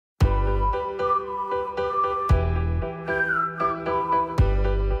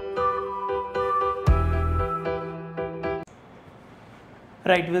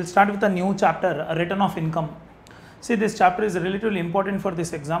Right, we'll start with a new chapter, return of income. See, this chapter is relatively important for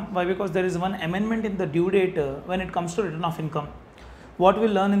this exam. Why? Because there is one amendment in the due date when it comes to return of income. What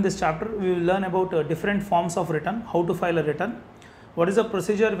we'll learn in this chapter, we will learn about different forms of return, how to file a return. What is the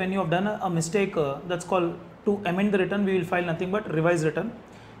procedure when you have done a mistake, that's called to amend the return, we will file nothing but revised return.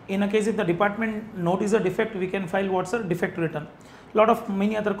 In a case if the department notice a defect, we can file what's a defect return. Lot of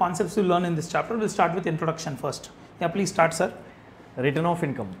many other concepts we'll learn in this chapter. We'll start with introduction first. Yeah, please start, sir. Return of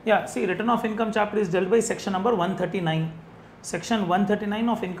income. Yeah, see, return of income chapter is dealt by section number 139. Section 139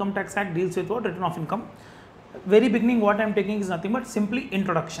 of Income Tax Act deals with what? Return of income. Very beginning what I am taking is nothing but simply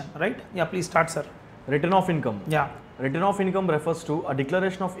introduction, right? Yeah, please start, sir. Return of income. Yeah. Return of income refers to a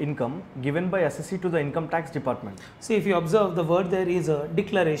declaration of income given by assessee to the income tax department. See, if you observe the word there is a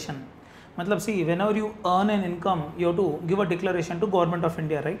declaration. Matlab, see, whenever you earn an income, you have to give a declaration to Government of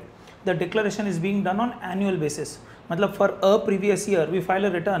India, right? The declaration is being done on annual basis. Matlab, for a previous year, we file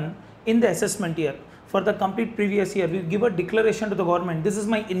a return in the assessment year. For the complete previous year, we give a declaration to the government. This is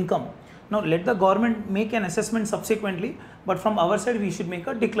my income. Now, let the government make an assessment subsequently, but from our side, we should make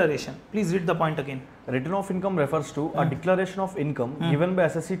a declaration. Please read the point again. Return of income refers to a declaration of income given by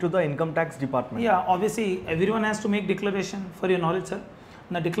assessee to the income tax department. Yeah, obviously, everyone has to make declaration for your knowledge, sir.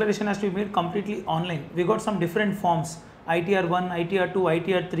 The declaration has to be made completely online. We got some different forms, ITR 1, ITR 2,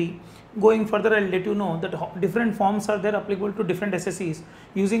 ITR 3. Going further, I'll let you know that different forms are there applicable to different SSEs.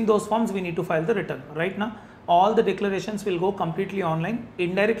 Using those forms, we need to file the return. Right now, all the declarations will go completely online.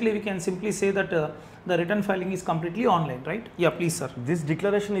 Indirectly, we can simply say that the return filing is completely online, right? Yeah, please, sir. This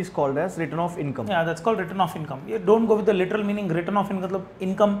declaration is called as return of income. Yeah, that's called return of income. Yeah, don't go with the literal meaning return of income. मतलब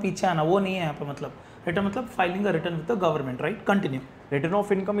income पीछे आना वो नहीं है यहाँ पे मतलब. Return मतलब filing a return with the government, right? Continue. Return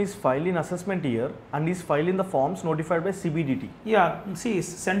of income is filed in assessment year and is filed in the forms notified by CBDT. Yeah, see,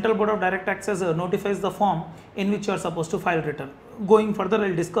 Central Board of Direct Taxes notifies the form in which you are supposed to file return. Going further,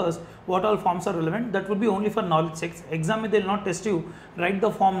 I'll discuss what all forms are relevant. That would be only for knowledge checks. Exam में they will not test you. Write the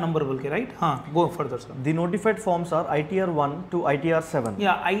form number बोल के, right? हाँ, go further, sir. The notified forms are ITR 1 to ITR 7.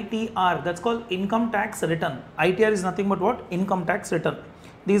 Yeah, ITR, that's called income tax return. ITR is nothing but what? Income tax return.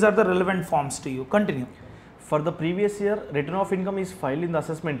 These are the relevant forms to you. Continue. For the previous year, return of income is filed in the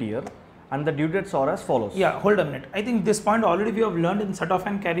assessment year and the due dates are as follows. Yeah, hold a minute. I think this point already we have learned in set off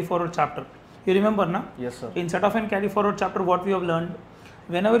and carry forward chapter. You remember, na? Yes, sir. In set off and carry forward chapter, what we have learned,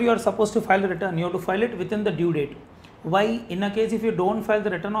 whenever you are supposed to file a return, you have to file it within the due date. Why? In a case if you don't file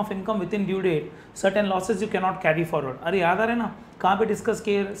the return of income within due date, certain losses you cannot carry forward. अरे याद आ रहे ना? कहाँ पे discuss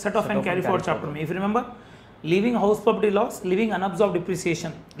किए set off and carry forward chapter में? If you remember, leaving house property loss, leaving unabsorbed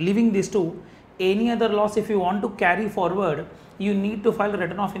depreciation, leaving these two, any other loss if you want to carry forward, you need to file a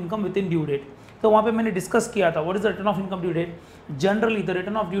return of income within due date. तो वहाँ पे मैंने discuss किया था, what is the return of income due date? Generally, the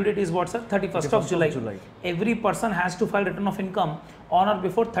return of due date is what, sir? 31st of July. Every person has to file return of income on or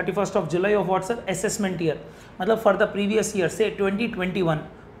before 31st of July of what, sir? Assessment year. मतलब for the previous year, say 2021.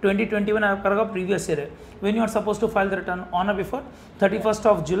 2021 आपका previous year है. When you are supposed to file the return on or before 31st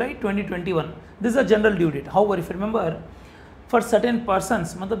of July 2021. This is a general due date. However, if you remember, for certain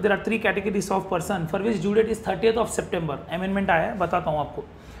persons, मतलब there are three categories of person for which due date is 30th of September. Amendment आया है, बताता हूँ आपको.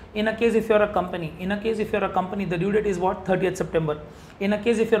 In a case if you are a company, the due date is what? 30th September. In a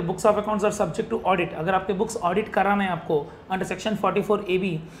case if your books of accounts are subject to audit, अगर आपके books audit कराना है आपको under section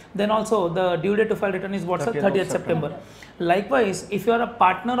 44AB, then also the due date to file return is what, sir? 30th September. Likewise, if you are a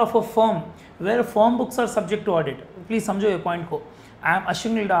partner of a firm where firm books are subject to audit, please समझो ये point को. I am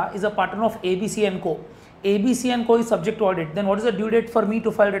Ashwin Lilda is a partner of ABC and Co. ABC and Co is subject to audit. Then what is the due date for me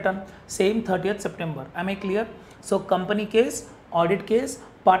to file return? Same 30th September. Am I clear? So company case, audit case,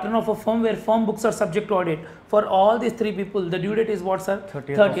 partner of a firm where firm books are subject to audit. For all these three people, the due date is what, sir?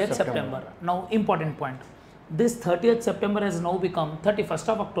 30th September. Now, important point. This 30th September has now become 31st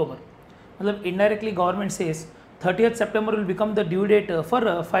of October. Indirectly, government says 30th September will become the due date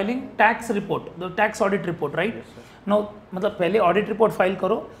for filing tax report, the tax audit report, right? Yes, now, पहले audit report file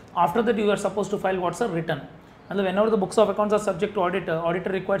करो. After that, you are supposed to file what's a return. Whenever the books of accounts are subject to audit, auditor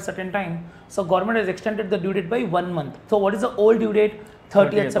requires certain time. So government has extended the due date by 1 month. So what is the old due date?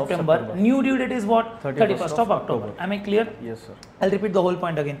 30th September. New due date is what? 31st of October. Am I clear? Yes, sir. I'll repeat the whole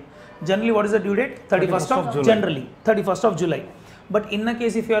point again. Generally, what is the due date? 31st of July. Generally, 31st of July. But in a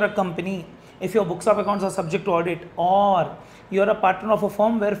case if you are a company, if your books of accounts are subject to audit, or you are a partner of a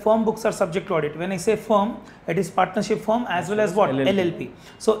firm where firm books are subject to audit. When I say firm, it is partnership firm as well as what? LLP.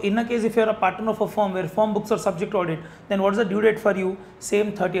 So in a case if you are a partner of a firm where firm books are subject to audit, then what is the due date for you?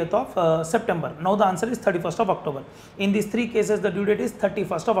 Same 30th of September. Now the answer is 31st of October. In these three cases, the due date is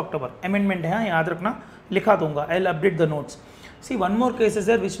 31st of October. Amendment है, याद रखना, लिखा दूंगा. I'll update the notes. See, one more case is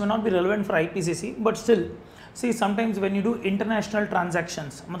there which may not be relevant for IPCC, but still See, sometimes when you do international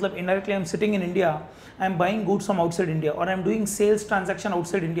transactions, matlab indirectly I'm sitting in India, I'm buying goods from outside India, or I'm doing sales transaction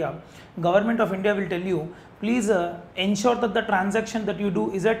outside India, government of India will tell you, please ensure that the transaction that you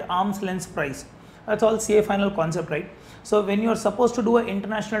do is at arm's length price. That's all CA final concept, right? So when you are supposed to do an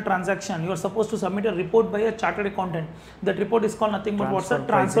international transaction, you are supposed to submit a report by a chartered accountant. That report is called nothing but what's a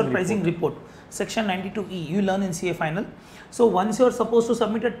transfer pricing report. Section 92E, you learn in CA final. So once you are supposed to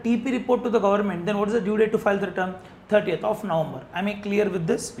submit a TP report to the government, then what is the due date to file the return? 30th of November. Am I clear with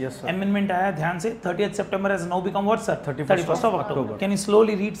this? Yes, sir. Amendment आया ध्यान से 30th September has now become what, sir? 31st of October. Can you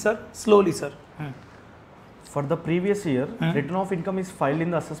slowly read, sir? Slowly, sir. For the previous year, return of income is filed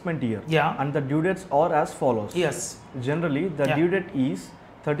in the assessment year. Yeah. And the due dates are as follows. Yes. Generally, the due date is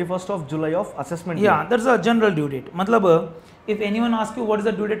 31st of July of assessment Yeah, year. that's a general due date. Matlab, if anyone asks you what is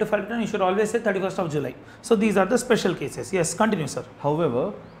the due date to file return, you should always say 31st of July. So these are the special cases. Yes, continue, sir.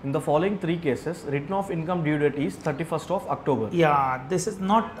 However, in the following three cases, return of income due date is 31st of October. Yeah, this is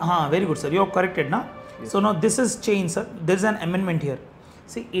not, very good, sir. You have corrected, na? Yes. So now this is changed, sir. There is an amendment here.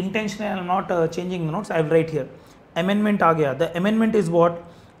 See, intentionally I am not changing the notes. I will write here. Amendment aa gaya. The amendment is what?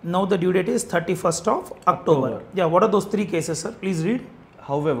 Now the due date is 31st of October. Yeah, what are those three cases, sir? Please read.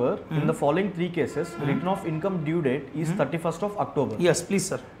 However, in the following three cases, return of income due date is 31st of October. Yes, please,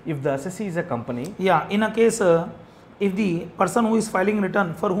 sir. If the assessee is a company, yeah, in a case if the person who is filing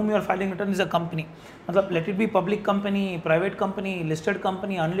return, for whom you are filing return is a company, matlab, let it be public company, private company, listed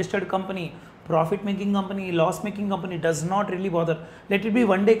company, unlisted company, profit making company, loss making company, does not really bother. Let it be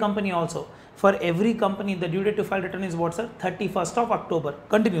one day company also. For every company, the due date to file return is what, sir? 31st of October.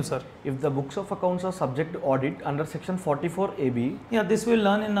 Continue, sir. if the books of accounts are subject to audit under section 44AB, Yeah, this we will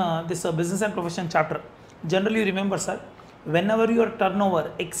learn in this business and profession chapter. Generally, remember, sir, whenever your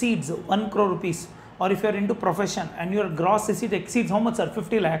turnover exceeds 1 crore rupees, or if you are into profession and your gross receipt exceeds how much, sir?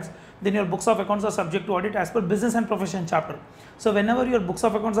 50 lakhs, then your books of accounts are subject to audit as per business and profession chapter. So whenever your books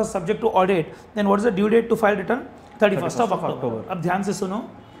of accounts are subject to audit, then what is the due date to file return? 31st of October. अब ध्यान से सुनो,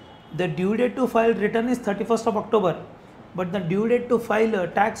 the due date to file return is 31st of October, but the due date to file a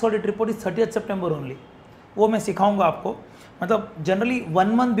tax audit report is 30th September only. वो मैं सिखाऊंगा आपको. मतलब generally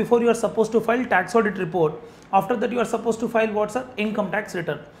 1 month before you are supposed to file tax audit report, after that you are supposed to file what, sir? Income tax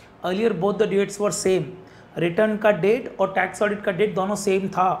return. Earlier both the dates were same. Return का date और tax audit का date दोनों same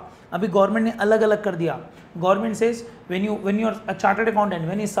था. अभी government ने अलग अलग कर दिया. Government says when you are a chartered accountant,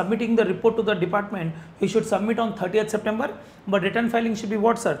 when he is submitting the report to the department, he should submit on 30th September, but return filing should be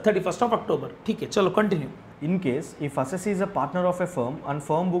what, sir? 31st of October. ठीक है, चलो continue. in case if assessee is a partner of a firm and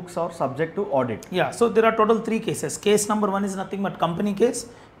firm books are subject to audit. Yeah, so there are total 3 cases. Case number 1 is nothing but company case.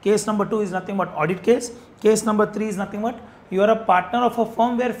 Case number 2 is nothing but audit case. Case number 3 is nothing but you are a partner of a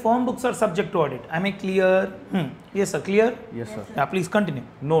firm where firm books are subject to audit. Am I clear? Yes, sir. Clear? Yes, sir. Yeah, please continue.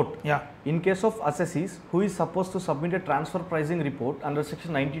 Note. Yeah. In case of assessees who is supposed to submit a transfer pricing report under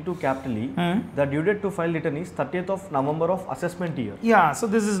section 92 capital E, the due date to file return is 30th of November of assessment year. Yeah, so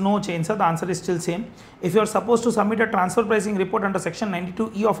this is no change, sir. The answer is still same. If you are supposed to submit a transfer pricing report under section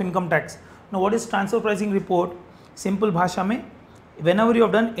 92E of income tax. Now, what is transfer pricing report? Simple bhasha mein, whenever you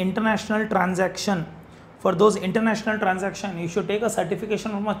have done international transaction, for those international transaction, you should take a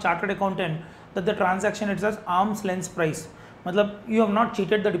certification from a chartered accountant that the transaction is at arm's length price. मतलब you have not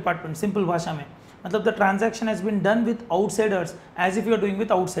cheated the department. Simple भाषा में, मतलब the transaction has been done with outsiders as if you are doing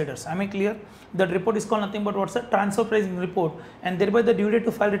with outsiders. Am I clear? That report is called nothing but what's a transfer pricing report, and thereby the due date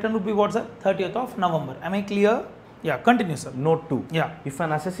to file return would be what's a 30th of November. Am I clear? Yeah, continue, sir. Note 2. Yeah. If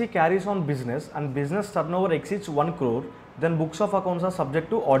an assessee carries on business and business turnover exceeds 1 crore, then books of accounts are subject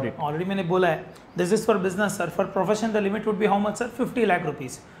to audit. Already मैंने बोला है. This is for business, sir. For profession, the limit would be how much, sir? 50 lakh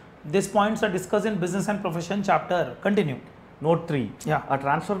rupees. These points are discussed in business and profession chapter. Continue. Note 3. Yeah. A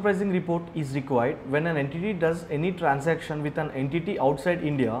transfer pricing report is required when an entity does any transaction with an entity outside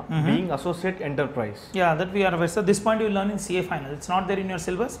India being associate enterprise. Yeah, that we are aware. So this point you will learn in CA final. It's not there in your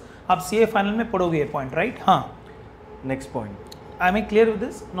syllabus. आप CA final में पढ़ोगे ये point, right? हाँ. Next point. Am I clear with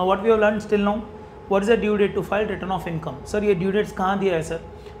this? Now what we have learned till now? What is the due date to file return of income? Sir, ये due dates कहाँ दिया है sir?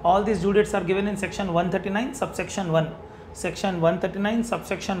 All these due dates are given in section 139 subsection 1. Section 139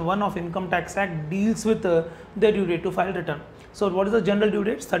 subsection 1 of Income Tax Act deals with the due date to file return. So what is the general due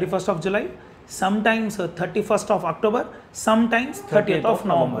dates? 31st of July, sometimes 31st of October, sometimes 30th of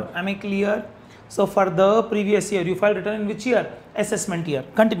November. Am I clear? So for the previous year, you filed return in which year? Assessment year.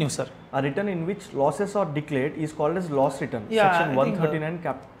 Continue, sir. A return in which losses are declared is called as loss return. Yeah, section 139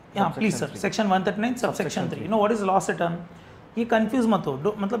 cap. Yeah, please sir. 3. Section 139 subsection 3. You know what is loss return? ये confuse मत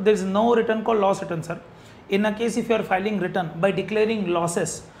हो. मतलब there is no return called loss return, sir. In a case if you are filing return by declaring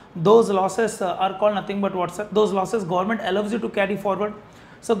losses, those losses are called nothing but what, sir? Those losses government allows you to carry forward.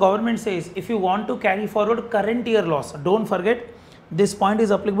 So government says if you want to carry forward current year loss, don't forget this point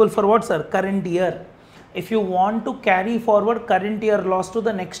is applicable for what, sir? Current year. If you want to carry forward current year loss to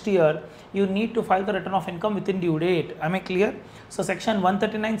the next year, you need to file the return of income within due date. Am I clear? So section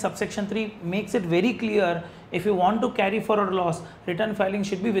 139 subsection 3 makes it very clear, if you want to carry forward loss, return filing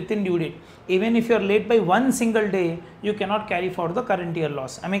should be within due date. Even if you are late by one single day, you cannot carry forward the current year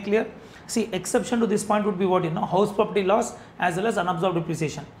loss. Am I clear? See, exception to this point would be what, house property loss as well as unabsorbed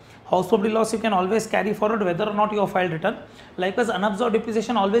depreciation. House property loss you can always carry forward whether or not you have filed return. Likewise, unabsorbed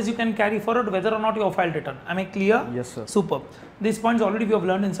depreciation always you can carry forward whether or not you have filed return. Am I clear? Yes, sir. Superb. These points already we have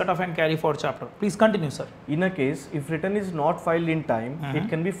learned in set off and carry forward chapter. Please continue, sir. In a case, if return is not filed in time, it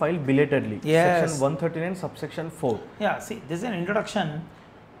can be filed belatedly. Yes. Section 139 subsection 4. Yeah, see, this is an introduction.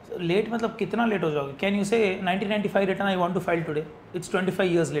 Late मतलब कितना late हो जाओगे? Can you say 1995 return I want to file today? It's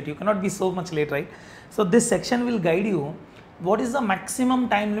 25 years late. You cannot be so much late, right? So this section will guide you what is the maximum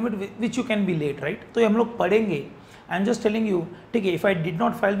time limit which you can be late, right? तो हम लोग पढ़ेंगे. I'm just telling you, ठीक है, if I did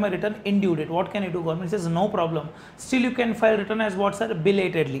not file my return in due date, what can I do? Government says no problem. Still you can file return as what, sir?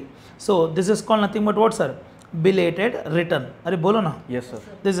 Belatedly. So this is called nothing but what, sir? Belated return. अरे बोलो ना. Yes, sir.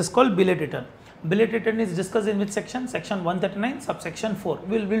 This is called belated return. Belated return is discussed in which section? Section 139 subsection 4.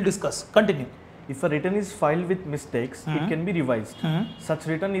 We'll discuss. Continue. If a return is filed with mistakes, it can be revised. Such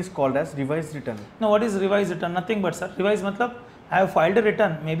return is called as revised return. Now what is revised return? Nothing but, sir, revised मतलब I have filed a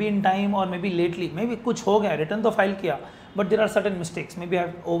return maybe in time or maybe lately, maybe कुछ हो गया, return तो file किया, but there are certain mistakes. Maybe I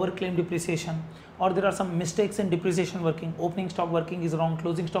have overclaimed depreciation, or there are some mistakes in depreciation working. Opening stock working is wrong,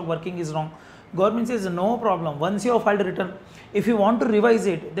 closing stock working is wrong. Government says no problem. Once you have filed a return, if you want to revise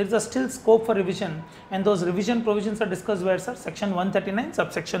it, there is a still scope for revision, and those revision provisions are discussed where, sir? Section 139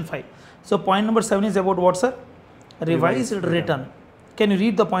 subsection 5. So point number 7 is about what, sir? Revised return. Can you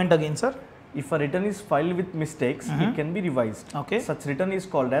read the point again, sir? If a return is filed with mistakes, it can be revised. Okay. Such return is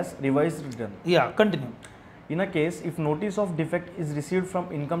called as revised return. Yeah, continue. In a case, if notice of defect is received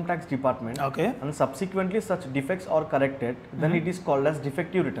from income tax department, Okay. and subsequently such defects are corrected, then it is called as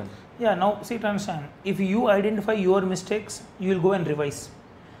defective return. Yeah, now see to understand, if you identify your mistakes, you will go and revise.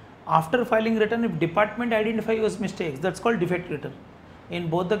 After filing return, if department identify your mistakes, that's called defective return. In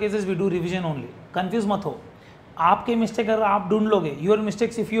both the cases, we do revision only. Confuse मत हो. आपके mistake अगर आप ढूंढ लोगे, your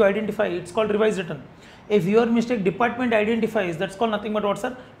mistakes if you identify, it's called revised return. If your mistake department identifies, that's called nothing but what,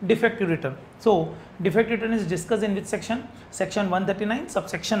 sir? Defective return. So defective return is discussed in which section? Section 139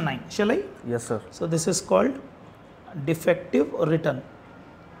 subsection 9. Shall I? Yes, sir. So this is called defective return.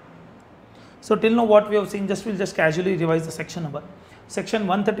 So till now what we have seen, we'll just casually revise the section number. Section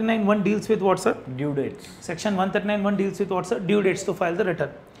 139(1) deals with what, sir? Due dates. Section 139(1) deals with what, sir? Due dates to file the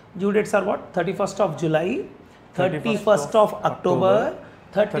return. Due dates are what? 31st of July, 31st of October,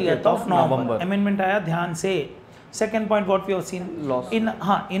 30th of November. Amendment आया ध्यान से. Second point what we have seen. Loss. In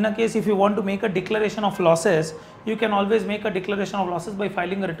a case if you want to make a declaration of losses, you can always make a declaration of losses by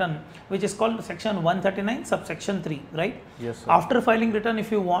filing a return, which is called section 139 subsection 3, right? Yes, sir. After filing return,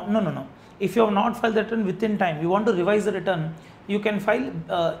 if you want, no. If you have not filed the return within time, you want to revise the return, you can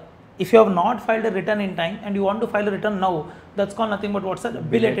file, if you have not filed a return in time and you want to file a return now, that's called nothing but what's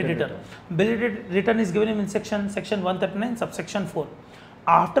that? Belated return. Belated return is given in section 139 subsection 4.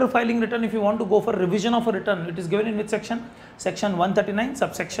 After filing return, if you want to go for revision of a return, it is given in which section? Section 139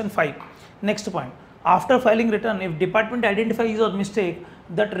 subsection 5. Next point. After filing return, if department identifies your mistake,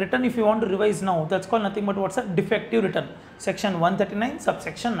 that return if you want to revise now, that's called nothing but what's a defective return. Section 139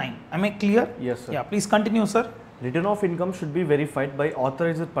 subsection 9. Am I clear? Yes, sir. Yeah, please continue, sir. Return of income should be verified by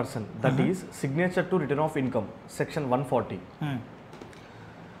authorized person, that is signature to return of income, section 140.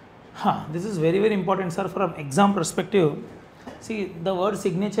 This is very, very important, sir, from exam perspective. See, the word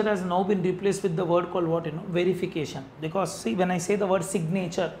signature has now been replaced with the word called what, verification. Because see, when I say the word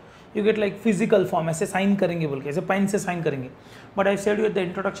signature, you get like physical form, ऐसे sign करेंगे बोल के, ऐसे pen से sign करेंगे. But I said you at the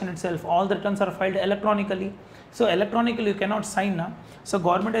introduction itself, all the returns are filed electronically. So electronically you cannot sign now. So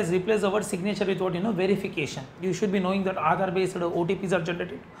government has replaced the word signature with what, verification. You should be knowing that Aadhaar based OTPs are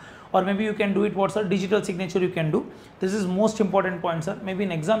generated. Or maybe you can do it what's a digital signature you can do. This is most important point, sir. Maybe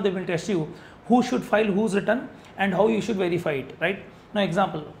in exam they will test you who should file whose return and how you should verify it, right? Now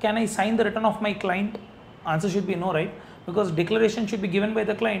example, can I sign the return of my client? Answer should be no, right? Because declaration should be given by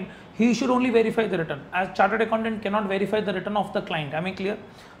the client. He should only verify the return. As chartered accountant cannot verify the return of the client. Am I clear?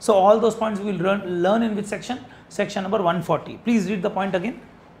 So all those points we will learn in which section? Section number 140. Please read the point again.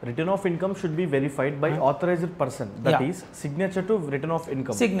 Return of income should be verified by authorized person, that is signature to return of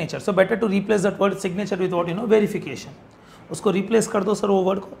income. Signature. So better to replace that word signature with what, verification. उसको replace कर दो sir वो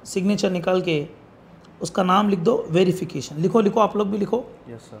word को, signature निकाल के उसका नाम लिख दो verification. लिखो आप लोग भी लिखो.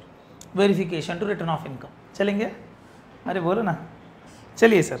 Yes, sir. Verification to return of income. चलेंगे? अरे बोलो ना.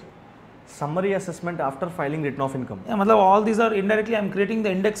 चलिए sir. Summary assessment after filing return of income. Yeah, मतलब all these are indirectly I'm creating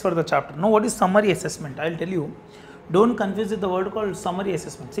the index for the chapter. Now what is summary assessment? I'll tell you. Don't confuse with the word called summary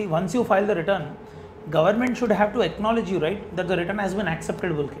assessment. See, once you file the return, government should have to acknowledge you, right, that the return has been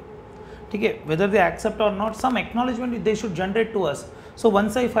accepted. Okay, whether they accept or not, some acknowledgement they should generate to us. So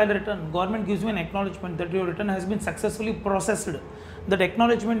once I file a return, government gives me an acknowledgement that your return has been successfully processed. That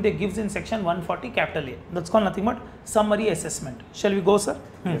acknowledgement they gives in section 140 capital A. That's called nothing but summary assessment. Shall we go, sir?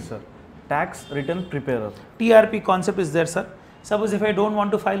 Yes, sir. Tax return preparer. TRP concept is there, sir. Suppose if I don't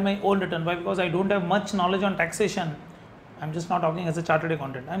want to file my own return, why? Because I don't have much knowledge on taxation. I'm just not talking as a chartered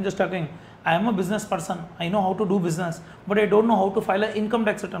accountant. I'm just talking, I am a business person. I know how to do business, but I don't know how to file an income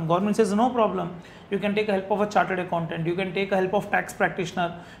tax return. Government says no problem. You can take help of a chartered accountant. You can take help of tax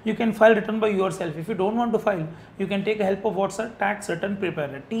practitioner. You can file return by yourself. If you don't want to file, you can take help of what's a tax return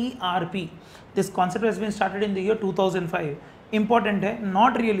preparer, TRP. This concept has been started in the year 2005. Important hai?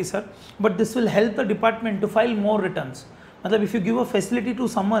 Not really, sir, but this will help the department to file more returns. Matlab, if you give a facility to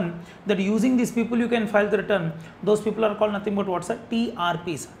someone that using these people you can file the return, those people are called nothing but what's a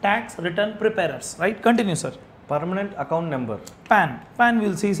TRPs, tax return preparers, right? Continue, sir. Permanent account number. PAN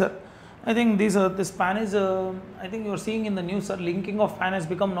we'll see, sir. I think this PAN is, I think you're seeing in the news, sir, linking of PAN has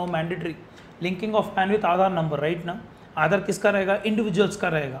become now mandatory. Linking of PAN with Aadhaar number, right now. Aadhaar kiska rahega? Individuals ka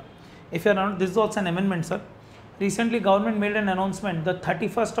rahega. If you're not, this is also an amendment, sir. Recently, government made an announcement, the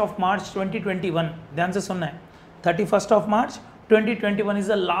 31st of March 2021, ध्यान से सुनना है, 31st of March 2021 is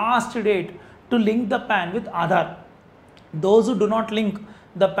the last date to link the PAN with Aadhaar. Those who do not link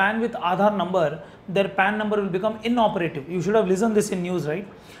the PAN with Aadhaar number, their PAN number will become inoperative. You should have listened this in news, right?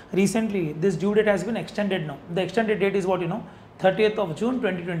 Recently, this due date has been extended now. The extended date is what, 30th of June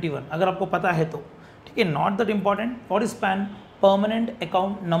 2021. अगर आपको पता है तो, ठीक है? Not that important. What is PAN? Permanent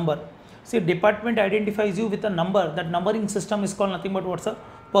account number. See, department identifies you with a number. That numbering system is called nothing but what's a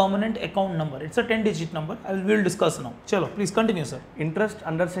permanent account number. It's a 10-digit number. We'll discuss now. Chalo, please continue, sir. Interest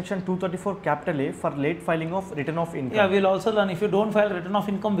under section 234 capital A for late filing of return of income. Yeah, we'll also learn if you don't file return of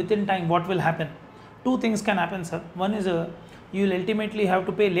income within time, what will happen. Two things can happen, sir. One is you will ultimately have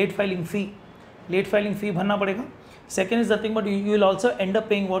to pay late filing fee. Late filing fee bhanna padega. Second is nothing but you will also end up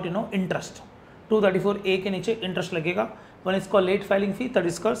paying what, interest. 234A ke niche interest lagega. One is called late filing fee,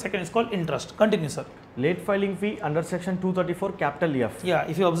 second is called interest. Continue, sir. Late filing fee under section 234 capital F. Yeah,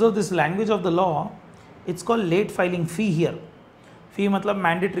 if you observe this language of the law, it's called late filing fee here. Fee matlab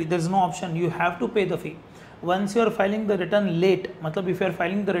mandatory, there is no option, you have to pay the fee. Once you are filing the return late, matlab if you are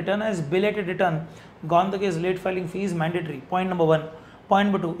filing the return as belated return, gone the case, late filing fee is mandatory. Point number one. Point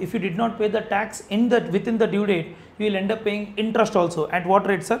number two, if you did not pay the tax within the due date, you will end up paying interest also. At what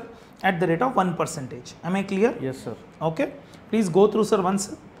rate, sir? At the rate of 1%. Am I clear? Yes, sir. Okay. Please go through, sir,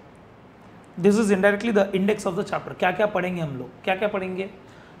 once. This is indirectly the index of the chapter. क्या क्या पढ़ेंगे हम लोग? क्या क्या पढ़ेंगे?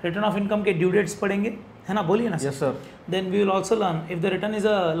 Return of income के due dates पढ़ेंगे, है ना? बोलिए ना. Yes, sir. Then we will also learn if the return is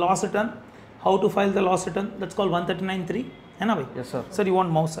a loss return, how to file the loss return. That's called 139.3. है ना भाई? Yes, sir. Sir, you want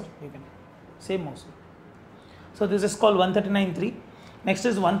mouse, sir? You can. Same mouse. So this is called 139.3. Next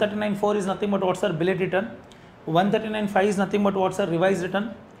is 139.4 is nothing but what's our billet return. 139.5 is nothing but what's our revised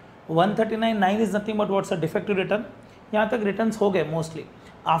return. 139.9 is nothing but what's a defective return. यहाँ तक returns हो गए mostly.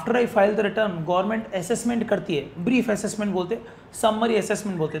 After I file the return government assessment करती है, brief assessment बोलते, summary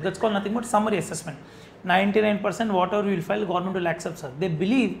assessment बोलते, that's called nothing but summary assessment. 99% what ever will file government will accept, sir. They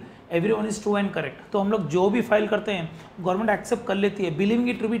believe everyone is true and correct. तो हम लोग जो भी file करते हैं गवर्नमेंट एक्सेप्ट कर लेती है, believing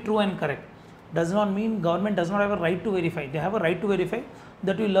it to be true and correct. Does not mean government does not have a right to verify. They have a right to verify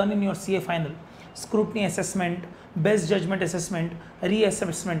that you learn in your CA final. Scrutiny assessment, best judgment assessment,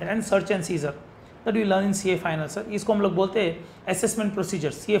 reassessment and search and seizure that you learn in CA final, sir. इसको हम लोग बोलते हैं assessment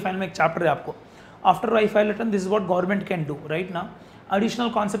procedures. CA final में एक chapter है आपको. After I file return, this is what government can do right now.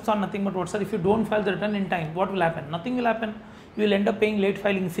 Additional concepts are nothing but what, sir? If you don't file the return in time, what will happen? Nothing will happen. You will end up paying late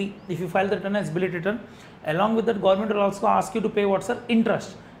filing fee. If you file the return as billet return, along with that, government will also ask you to pay what, sir?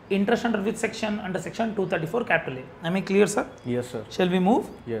 Interest. Interest under which section? Under section 234 capital A. Am I clear, sir? Yes, sir. Shall we move?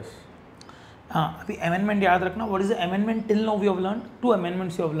 Yes. अभी amendment याद रखना. What is the amendment till now we have learned? 2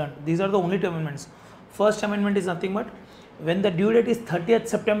 amendments you have learned. These are the only 2 amendments. First amendment is nothing but when the due date is 30th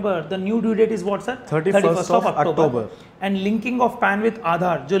September, the new due date is what, sir? 31st of October. And linking of PAN with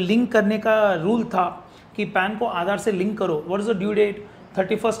Aadhaar, जो link करने का rule था कि PAN को आधार से link करो. What is the due date?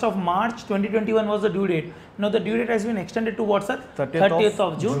 31st of March 2021 was the due date. Now the due date has been extended to what, sir? 30th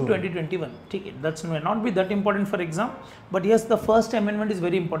of June 2021. Okay, that's may not be that important for exam, but yes, the first amendment is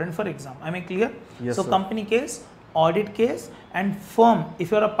very important for exam. Am I clear? Yes, so sir. company case, audit case, and firm.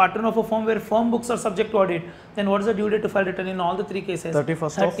 If you are a partner of a firm where firm books are subject to audit, then what is the due date to file return in all the three cases?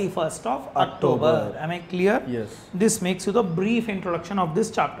 31st of October. Am I clear? Yes. This makes you the brief introduction of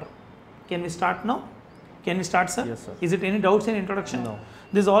this chapter. Can we start now? Can we start, sir? Yes, sir. Is it any doubts in introduction? No.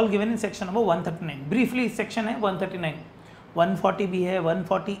 This is all given in section number 139. Briefly, section है 139. 140 भी है,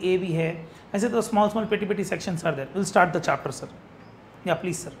 140A भी है. ऐसे तो small petty sections are there. We'll start the chapter, sir. Yeah,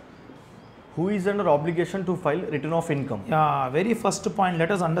 please, sir. Who is under obligation to file return of income? Yeah, very first point,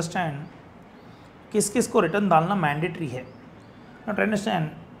 let us understand किस को return डालना mandatory है. Now to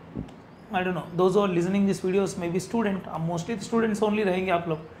understand, I don't know, those who are listening these videos may be student, mostly the students only रहेंगे आप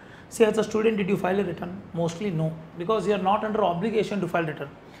लोग. See, as a student, did you file a return? Mostly no, because you are not under obligation to file return.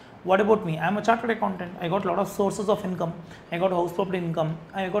 What about me? I am a chartered accountant. I got a lot of sources of income. I got house property income.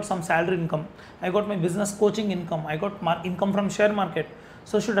 I got some salary income. I got my business coaching income. I got income from share market.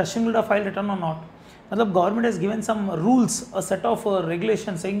 So should Ashwin file return or not? Matlab government has given some rules, a set of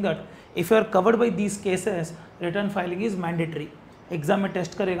regulations saying that if you are covered by these cases, return filing is mandatory. Exam में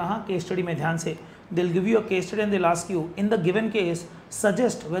test करेगा हाँ case study में ध्यान से. They'll give you a case study and they'll ask you in the given case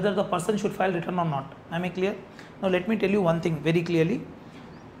suggest whether the person should file return or not. Am I clear? Now let me tell you one thing very clearly.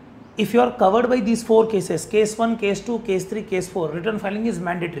 If you are covered by these four cases, case 1, case 2, case 3, case 4, return filing is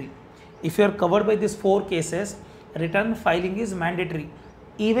mandatory. If you are covered by these four cases, return filing is mandatory.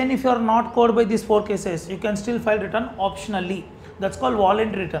 Even if you are not covered by these four cases, you can still file return optionally. That's called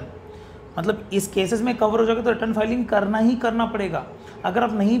voluntary return. मतलब इस cases में cover हो जाएगा तो return filing करना ही करना पड़ेगा. अगर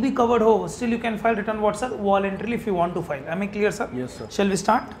आप नहीं भी कवर्ड हो, still you can file return what sir? Voluntarily if you want to file. Am I clear, sir? Yes, sir. Shall we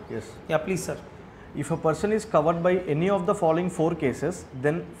start? Yes. Yeah, please, sir. If a person is covered by any of the following four cases,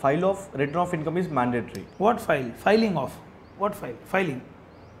 then file of return of income is mandatory. What file? Filing of. What file? Filing.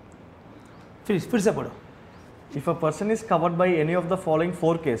 फिर से पढ़ो. If a person is covered by any of the following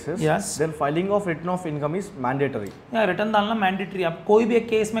four cases, yes, then filing of return of income is mandatory. Yeah, return डालना mandatory. आप कोई भी एक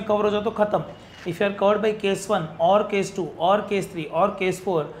case में cover हो जाओ तो खत्म. If you are covered by case 1 or case 2 or case 3 or case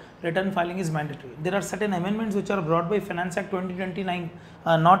 4, return filing is mandatory. There are certain amendments which are brought by Finance Act 2029,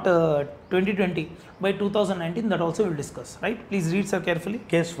 not 2020, by 2019, that also we'll discuss, right? Please read, sir, carefully.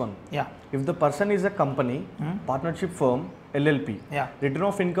 Case 1. Yeah. If the person is a company, partnership firm, LLP, yeah, return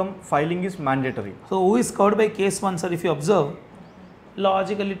of income filing is mandatory. So who is covered by case 1, sir? If you observe,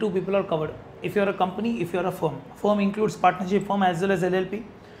 logically two people are covered. If you are a company, if you are a firm. Firm includes partnership firm as well as LLP.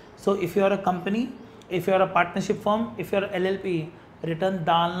 So if you are a company, if you are a partnership firm, if you are LLP, return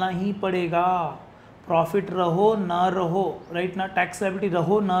डालना ही पड़ेगा. Profit रहो ना रहो, right ना, tax liability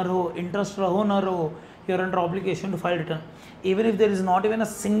रहो ना रहो, interest रहो ना रहो, you are under obligation to file return. Even if there is not even a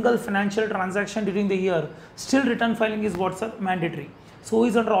single financial transaction during the year, still return filing is what, sir? Mandatory. So who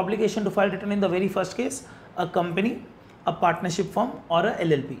is under obligation to file return in the very first case? A company, a partnership firm or a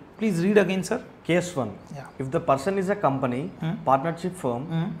LLP. Please read again, sir. Case 1. Yeah. If the person is a company, partnership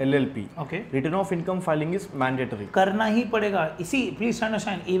firm, LLP, okay, return of income filing is mandatory. करना ही पड़ेगा. इसी, please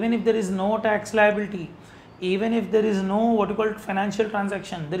understand, even if there is no tax liability, even if there is no what you call financial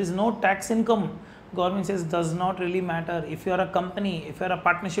transaction, there is no tax income, government says does not really matter. If you are a company, if you are a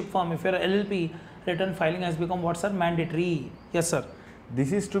partnership firm, if you are a LLP, return filing has become what, sir? Mandatory. Yes, sir.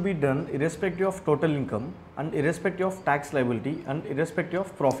 This is to be done irrespective of total income and irrespective of tax liability and irrespective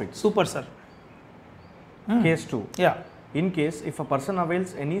of profits. Super, sir. Case 2. Yeah. In case if a person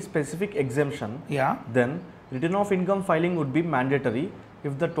avails any specific exemption, yeah, then return of income filing would be mandatory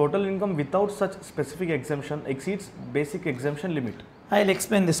if the total income without such specific exemption exceeds basic exemption limit. I'll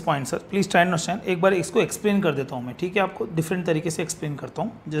explain this point, sir. Please try and understand. एक बार इसको explain कर देता हूँ मैं, ठीक है? आपको different तरीके से explain करता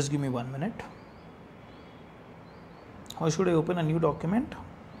हूँ. Just give me 1 minute. How should I open a new document?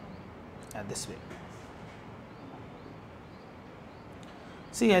 Yeah, this way.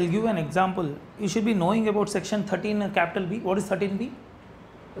 See, I'll give you an example. You should be knowing about section 13 capital B. What is 13B?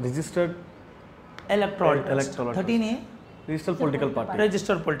 Registered Electoral Trust. Electoral 13A? Registered political party.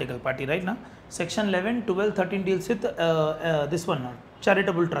 Registered political party, right now. Section 11, 12, 13 deals with this one,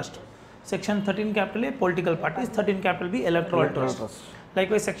 charitable trust. Section 13 capital A, political parties. 13 capital B, electoral trust.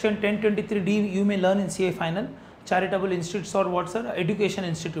 Likewise, section 10, 23D, you may learn in CA final. Charitable institutes or what, sir? Education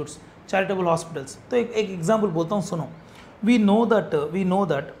institutes, charitable hospitals. So, एक example बोलता हूँ, सुनो. We know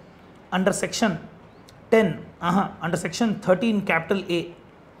that under section 10, under section 13 capital A,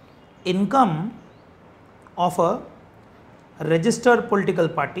 income of a registered political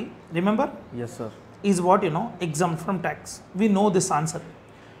party, remember? Yes, sir. Is what, exempt from tax. We know this answer.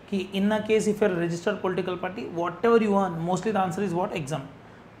 Ki in a case if you are a registered political party, whatever you earn, mostly the answer is what? Exempt.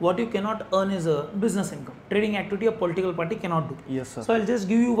 What you cannot earn is a business income. Trading activity a political party cannot do. Yes, sir. So I'll just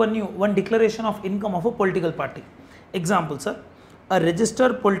give you one declaration of income of a political party. Example, sir. A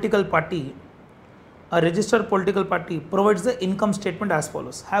registered political party a registered political party provides the income statement as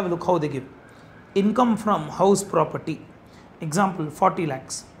follows. Have a look how they give. Income from house property. Example 40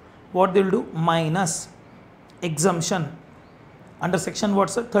 lakhs. What they will do? Minus exemption. Under section what,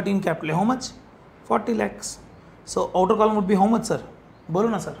 sir? 13 capital. How much? 40 lakhs. So outer column would be how much, sir? बोलो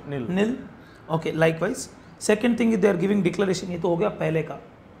ना sir. Nil. Nil. Okay. Likewise. Second thing is they are giving declaration. ये तो हो गया पहले का.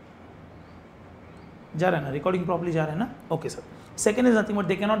 जा रहा है ना? Recording properly जा रहा है ना? Okay, sir. Second is nothing but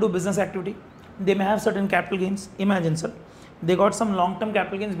they cannot do business activity. They may have certain capital gains. Imagine, sir, they got some long-term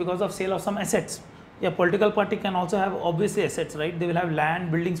capital gains because of sale of some assets. A political party can also have obviously assets, right? They will have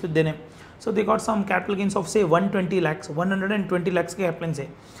land, buildings with their name. So they got some capital gains of say 120 lakhs, 120 lakhs के capital gains.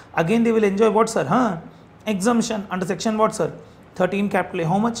 Again they will enjoy what, sir? Exemption under section what, sir? 13 capital.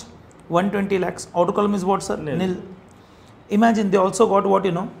 How much? 120 lakhs. Outer column is what, sir? Nil. Imagine they also got what,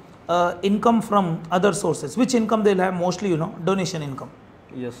 income from other sources. Which income they will have? Mostly, donation income.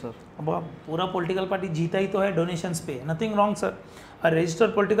 Yes, sir. अब पूरा political party जीता ही तो है donations पे. Nothing wrong, sir. A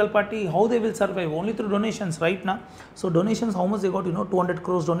registered political party, how they will survive? Only through donations, right now. So donations, how much they got? 200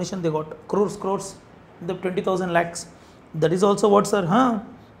 crores donation they got. Crores. The 20,000 lakhs. That is also what, sir?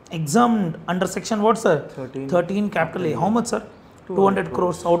 Exempt under section what, sir? 13 capital A. How much, sir? 200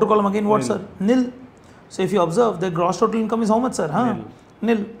 crores. Outer column again what, sir? Nil. So if you observe, the gross total income is how much, sir?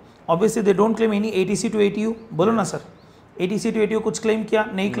 Nil. Obviously they don't claim any ATC to ATU. बोलो ना, sir. ATC to ATU कुछ claim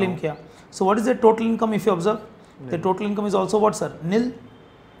किया? नहीं claim किया. So what is the total income if you observe? The total income is also what, sir? Nil.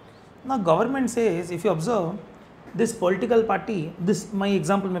 Now government says, if you observe, this political party, this my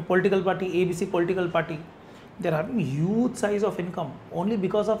example, my political party, ABC political party, they are having huge size of income. Only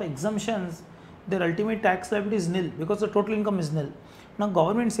because of exemptions, their ultimate tax liability is nil because the total income is nil. Now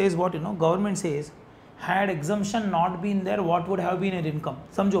government says what, government says, had exemption not been there, what would have been your income?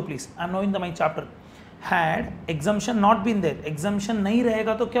 समझो please. I am now in my chapter. Had exemption not been there, exemption नहीं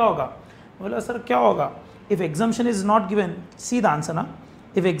रहेगा तो क्या होगा? बोला sir क्या होगा? If exemption is not given, see the answer na.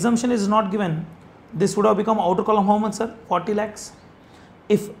 If exemption is not given, this would have become outer column how much, sir? 40 lakhs.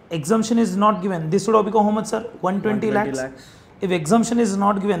 If exemption is not given, this would have become how much, sir? 120 lakhs. If exemption is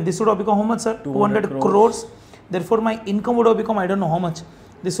not given, this would have become how much, sir? 200 crores. Therefore, my income would have become, I don't know how much.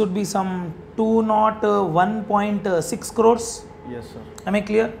 This would be some 201.6 crores. Yes, sir. Am I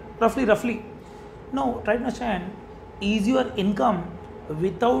clear? Roughly. Now, try to understand, is your income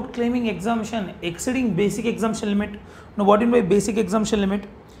without claiming exemption exceeding basic exemption limit? Now, what do you mean by basic exemption limit?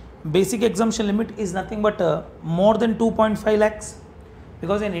 Basic exemption limit is nothing but more than 2.5 lakhs.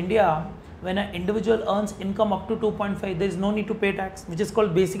 Because in India, when an individual earns income up to 2.5, there is no need to pay tax, which is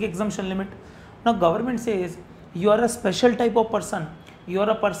called basic exemption limit. Now, government says you are a special type of person. You are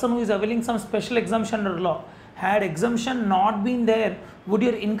a person who is availing some special exemption under law. Had exemption not been there, would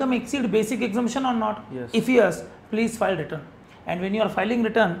your income exceed basic exemption or not? Yes. If yes, please file return. And when you are filing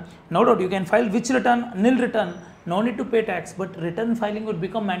return, no doubt you can file which return? Nil return. No need to pay tax, but return filing would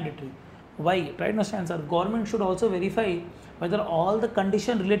become mandatory. Why? Try to understand, sir. Government should also verify whether all the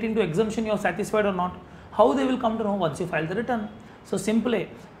condition relating to exemption you are satisfied or not. How they will come to know? Once you file the return. So simply,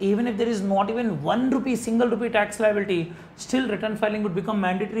 even if there is not even single rupee tax liability, still return filing would become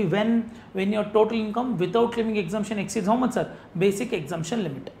mandatory when your total income without claiming exemption exceeds how much, sir? Basic exemption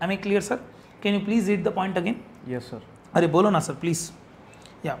limit. Am I clear, sir? Can you please read the point again? Yes, sir. Arey bolo na, sir, please.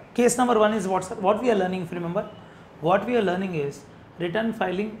 Yeah. Case number 1 is what, sir? What we are learning, if you remember? What we are learning is return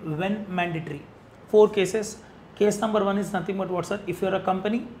filing when mandatory. 4 cases. Case number 1 is nothing but what, sir? If you are a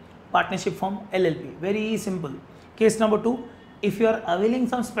company, partnership firm, LLP. Very simple. Case number 2, if you are availing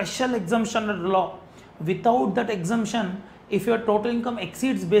some special exemption under law, without that exemption, if your total income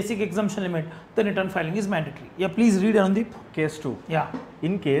exceeds basic exemption limit, then return filing is mandatory. Yeah, please read, Anandip. Case 2. Yeah.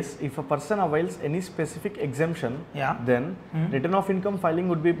 In case if a person avails any specific exemption, then return of income filing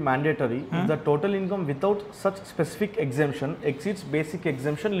would be mandatory if the total income without such specific exemption exceeds basic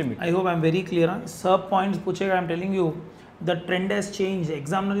exemption limit. I hope I am very clear. Sub points puchega, I am telling you, the trend has changed.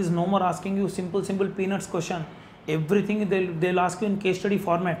 Examiner is no more asking you simple peanuts question. Everything they'll ask you in case study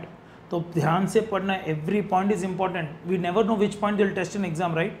format. तो ध्यान से पढ़ना, every point is important. We never know which point they'll test in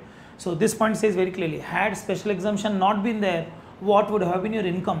exam, right? So this point says very clearly, had special exemption not been there, what would have been your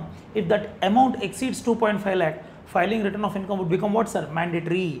income? If that amount exceeds 2.5 lakh, filing return of income would become what, sir?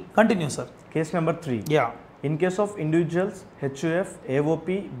 Mandatory. Continue, sir. Case number 3. Yeah. In case of individuals, HUF,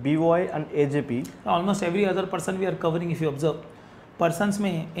 AOP, BOI and AJP. Almost every other person we are covering if you observe. Persons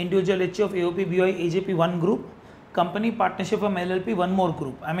में individual HUF, AOP, BOI, AJP one group. Company, partnership from LLP, one more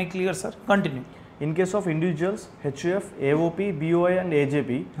group. Am I clear, sir? Continue. In case of individuals, HUF, AOP, BOI and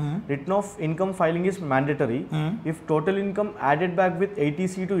AJP, return of income filing is mandatory if total income added back with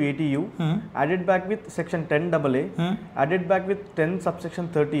ATC to ATU, added back with section 10AA, added back with 10 subsection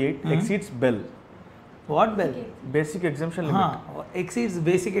 38 exceeds BEL. What bell? Basic exemption limit. Exceeds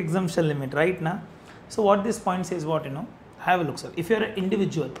basic exemption limit, right? Na? So what this point says, what have a look, sir. If you are an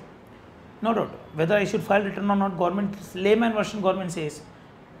individual, no doubt, whether I should file return or not, government, layman version government says,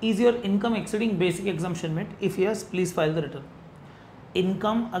 is your income exceeding basic exemption limit? If yes, please file the return.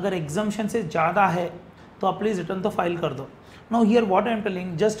 Income अगर exemption से ज़्यादा है तो आप please return तो file कर दो. Now here what I am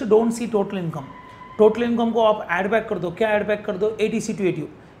telling, just don't see total income. Total income को आप add back कर दो. क्या add back कर दो? ATC to ATU.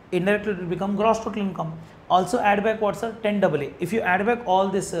 Indirectly it will become gross total income. Also add back what, sir? 10AA. If you add back all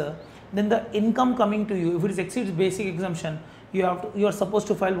this, then the income coming to you, if it exceeds basic exemption, you are supposed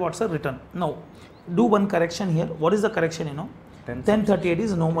to file what, sir? Return. No. Do one correction here. What is the correction? 1038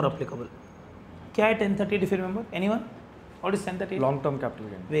 is no more applicable. क्या है 1038 if you remember? Anyone? What is 1038? Long term capital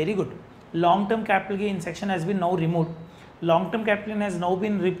gain. Very good. Long term capital gain section has been now removed. Long term capital gain has now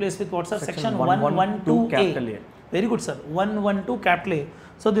been replaced with what, sir? Section 112A. Very good, sir. 112 capital A.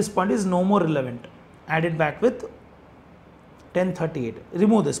 So this point is no more relevant. Add it back with 1038.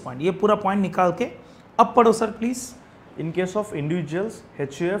 Remove this point. ये पूरा point निकाल के अब पढ़ो sir please. In case of individuals,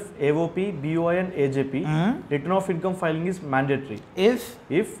 HUF, AOP, BOI and AJP, return of income filing is mandatory.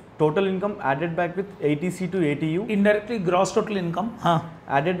 If total income added back with ATC to ATU, indirectly gross total income,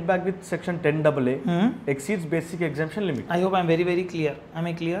 added back with section 10AA, exceeds basic exemption limit. I hope I am very very clear. Am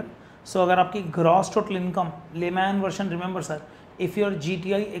I clear? So अगर आपकी gross total income, layman version, remember sir, if your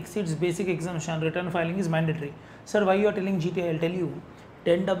GTI exceeds basic exemption, return filing is mandatory. Sir, why you are telling GTI? I'll tell you.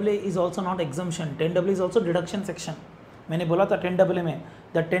 10AA is also not exemption. 10AA is also deduction section. मैंने बोला था 10AA में,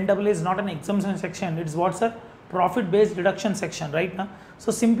 the 10AA is not an exemption section. It's what, sir? Profit based deduction section, right ना?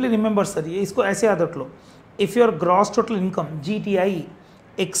 So simply remember sir, ये इसको ऐसे याद रख लो. If your gross total income GTI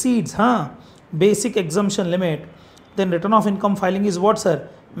exceeds basic exemption limit, then return of income filing is what, sir?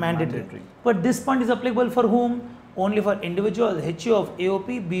 Mandatory. But this point is applicable for whom? Only for individual, HUF,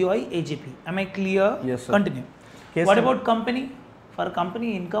 AOP, BOI, AJP. Am I clear? Yes, sir. Continue. What about company? For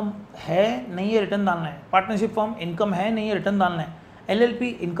company income है नहीं है return डालना है. Partnership form income है नहीं है return डालना है. LLP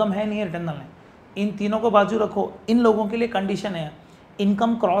इनकम है नहीं है रिटर्न डालना है. इन तीनों को बाजू रखो. इन लोगों के लिए कंडीशन है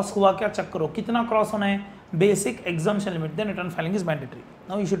इनकम क्रॉस हुआ क्या चेक करो. कितना क्रॉस होना है? Basic exemption limit. Then return filing is mandatory.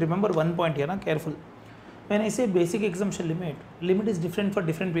 Now you should remember one point here ना, केयरफुल. व्हेन आई से basic exemption limit is different for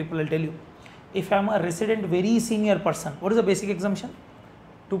different people. I tell you, if I am a resident very senior person, what is the basic exemption?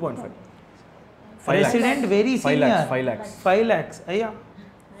 2.5. Resident very senior. 5 lakhs. 5 lakhs. Yeah.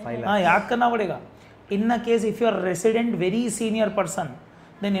 5 lakhs. हाँ याद करना पड़ेगा. In a case if you are resident very senior person,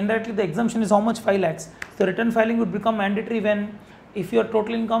 then indirectly the exemption is how much? 5 lakhs. So return filing would become mandatory when if your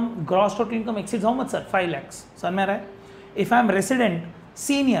total income, gross total income exceeds how much, sir? 5 lakhs. समझ में आ रहा है? If I am resident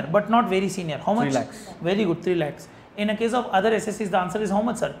senior but not very senior, how much? 3 lakhs. Very good, 3 lakhs. In a case of other SSCs, the answer is how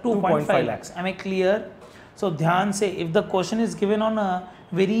much, sir? 2.5 lakhs. Am I clear? So ध्यान से, if the question is given on a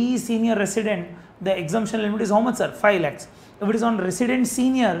very senior resident, the exemption limit is how much, sir? 5 lakhs. If it is on resident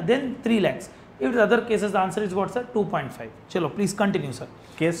senior, then 3 lakhs. If it is other cases, the answer is what, sir? 2.5. Chalo, please continue, sir.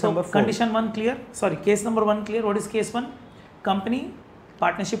 Case number 4. Condition 1 clear? Sorry, case number 1 clear. What is case 1? Company,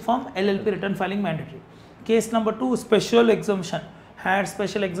 partnership firm, LLP return filing mandatory. Case number 2, special exemption. Had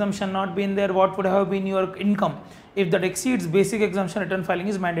special exemption not been there, what would have been your income? If that exceeds basic exemption, return filing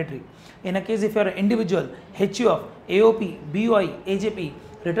is mandatory. In a case if you are an individual, HUF, AOP, BOI, AJP,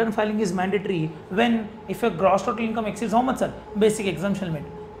 return filing is mandatory when if your gross total income exceeds how much, sir? Basic exemption limit.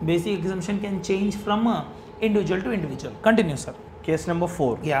 Basic exemption can change from individual to individual. Continue, sir. Case number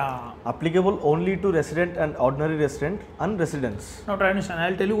 4. Yeah. Applicable only to resident and ordinary resident and residents. Now try to understand.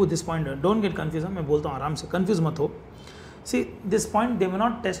 I'll tell you with this point. Don't get confused. मैं बोलता हूँ आराम से. Confuse मत हो. See, this point they may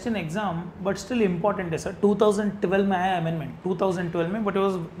not test in exam, but still important है sir. 2012 में आया amendment. 2012 में, but it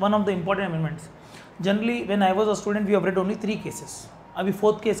was one of the important amendments. Generally, when I was a student, we have read only 3 cases. अभी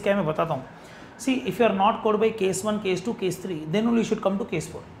 4th case क्या है मैं बताता हूँ. See, if you are not covered by case 1, case 2, case 3, then only you should come to case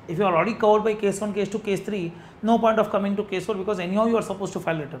 4. If you are already covered by case 1, case 2, case 3, no point of coming to case 4 because anyhow you are supposed to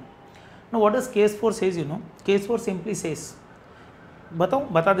file return. Now, what does case 4 says? You know, case 4 simply says.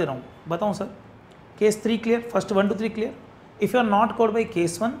 बता दे रहा हूँ. बताऊँ sir. Case 3 clear. First 1 to 3 clear. If you are not covered by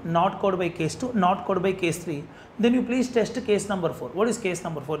case 1, not covered by case 2, not covered by case 3, then you please test case number 4. What is case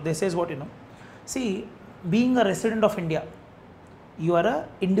number 4? This says what, you know. See, being a resident of India, you are a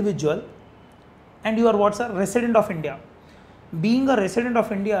individual and you are what's a resident of India. Being a resident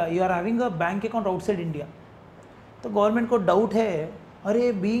of India, you are having a bank account outside India. तो government को doubt है,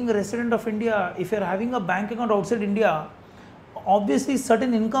 अरे being a resident of India, if you are having a bank account outside India, obviously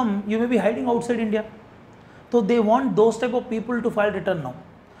certain income you may be hiding outside India. So they want those type of people to file return now.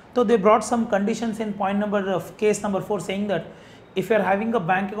 So they brought some conditions in point number of case number 4 saying that if you are having a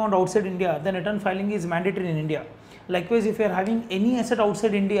bank account outside India, then return filing is mandatory in India. Likewise, if you are having any asset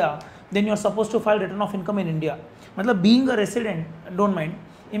outside India, then you are supposed to file return of income in India. Matlab being a resident, don't mind,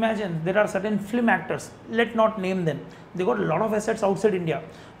 imagine there are certain film actors, let not name them, they got a lot of assets outside India.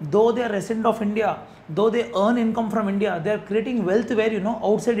 Though they are resident of India, though they earn income from India, they are creating wealth where,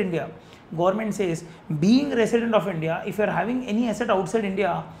 outside India. Government says, being resident of India, if you are having any asset outside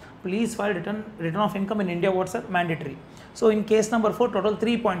India, please file return of income in India. What's sir? Mandatory. So in case number 4, total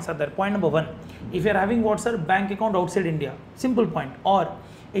 3 points are there. Point number 1, if you are having what's sir? Bank account outside India, simple point. Or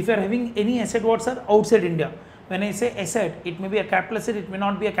if you are having any asset what's sir? Outside India. When I say asset, it may be a capital asset, it may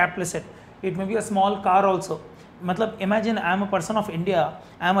not be a capital asset, it may be a small car also. Matlab, imagine I am a person of India,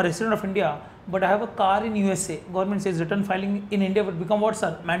 I am a resident of India, but I have a car in USA. Government says return filing in India would become what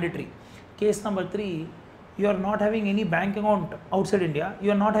sir? Mandatory. Case number 3, you are not having any bank account outside India,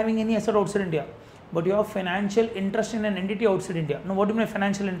 you are not having any asset outside India, but you have financial interest in an entity outside India. Now what do you mean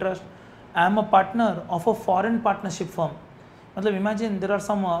financial interest? I am a partner of a foreign partnership firm. Matlab, imagine there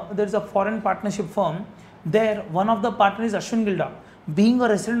is a foreign partnership firm, there one of the partners is Ashwin Gilda. Being a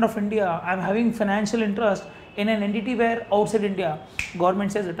resident of India, I am having financial interest in an entity where outside India.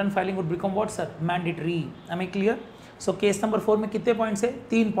 Government says return filing would become what sir? Mandatory. Am I clear? So case number 4 में कितने points है?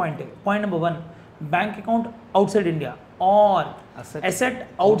 3 point है. Point number 1, bank account outside India or asset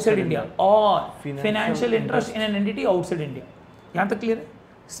outside India or financial interest in an entity outside India. यहाँ तक clear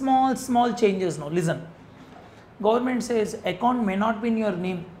है? Small changes now. Listen. Government says account may not be in your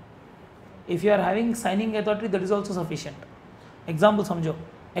name. If you are having signing authority, that is also sufficient. Example समझो.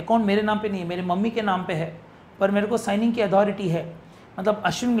 Account मेरे नाम पे नहीं है, मेरे मम्मी के नाम पे है, पर मेरे को signing की authority है. मतलब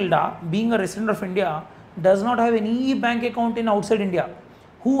Ashwin Gilda, being a resident of India, does not have any bank account in outside India.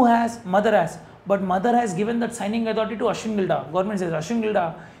 Who has? Mother has. But mother has given that signing authority to Ashwin Gilda. Government says, Ashwin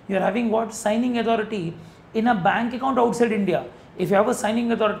Gilda, you are having what? Signing authority in a bank account outside India. If you have a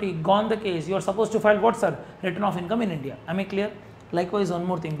signing authority, gone the case, you are supposed to file what sir? Return of income in India. Am I clear? Likewise, one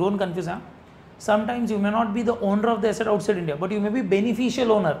more thing, don't confuse. Sometimes you may not be the owner of the asset outside India, but you may be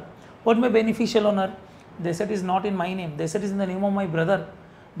beneficial owner. What may beneficial owner? The asset is not in my name, the asset is in the name of my brother,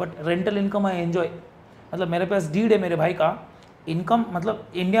 but rental income I enjoy. मतलब मेरे पास deed है मेरे भाई का, income मतलब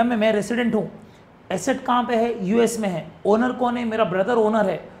India में मैं resident हूँ, एसेट कहाँ पे है? यूएस में है, ओनर कौन है? मेरा ब्रदर ओनर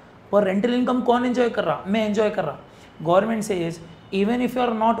है, पर रेंटल इनकम कौन एंजॉय कर रहा? मैं एंजॉय कर रहा. Government says even if you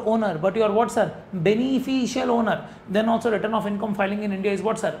are not owner but you are what sir? Beneficial owner, then also return of income filing in India is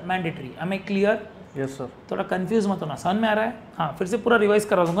what sir? Mandatory. Am I clear? Yes sir. थोड़ा confuse मत होना, समझ में आ रहा है? हाँ, फिर से पूरा रिवाइज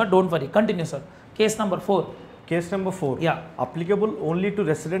करा दूंगा, don't worry. Continue sir. Case number 4. Case number 4. Yeah. Applicable only to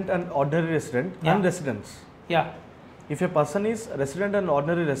resident and ordinary resident and residents. Yeah. If a person is resident and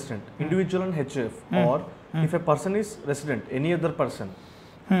ordinary resident, individual and HF, or if a person is resident, any other person,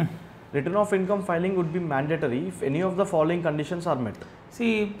 return of income filing would be mandatory if any of the following conditions are met.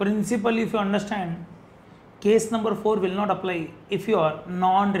 See, principally if you understand, case number 4 will not apply if you are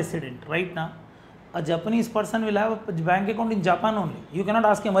non-resident, right now. A Japanese person will have a bank account in Japan only. You cannot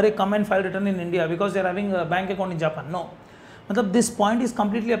ask him, come and file return in India because they are having a bank account in Japan. No. This point is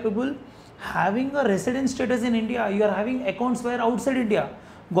completely applicable. Having a resident status in India, you are having accounts where outside India.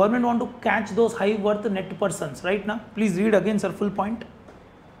 Government want to catch those high worth net persons, right now. Please read again, sir, full point.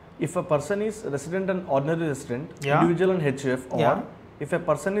 If a person is resident and ordinary resident, individual and HF, or if a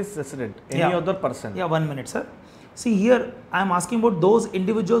person is resident, any other person. Yeah, 1 minute, sir. See here, I am asking about those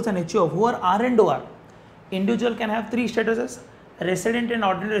individuals and HF who are R and OR. Individual can have 3 statuses: resident and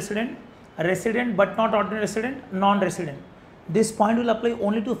ordinary resident, resident but not ordinary resident, non-resident. This point will apply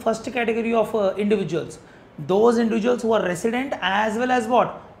only to first category of individuals. Those individuals who are resident as well as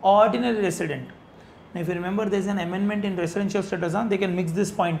what? Ordinary resident. Now if you remember, there is an amendment in residential status, they can mix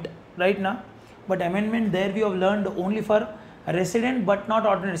this point right now. But amendment there we have learned only for resident but not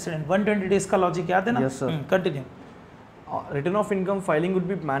ordinary resident. 120 days ka logic yaad hai na? Yes sir. Continue. Return of income filing would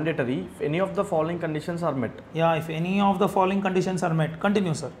be mandatory if any of the following conditions are met. Yeah, if any of the following conditions are met.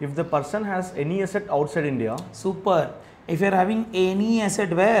 Continue sir. If the person has any asset outside India. Super. If you are having any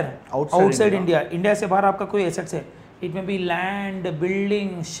asset where? Outside India. India से बाहर आपका कोई assets है. It may be land, building,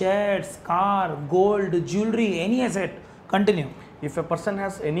 shares, car, gold, jewelry, any asset. Continue. If a person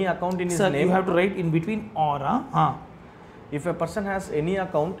has any account in his Sir, name. you have to write in between or. If a person has any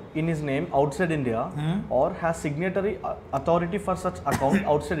account in his name outside India or has signatory authority for such account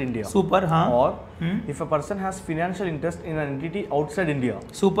outside India. Super. Or if a person has financial interest in an entity outside India.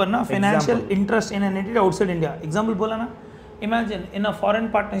 Super na? Financial interest in an entity outside India. Example bola na? Imagine in a foreign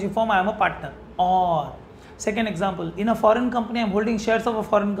partnership firm I am a partner. Or second example, in a foreign company I am holding shares of a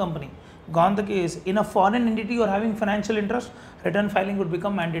foreign company. Gone the case, in a foreign entity you are having financial interest, return filing would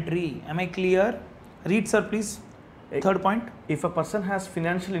become mandatory. Am I clear? Read sir please. Third point. If a person has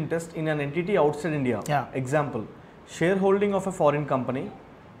financial interest in an entity outside India. Yeah. Example, shareholding of a foreign company,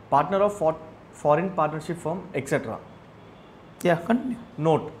 partner of foreign partnership firm, etc. Yeah, continue.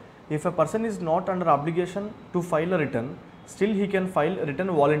 Note, if a person is not under obligation to file a return, still he can file a return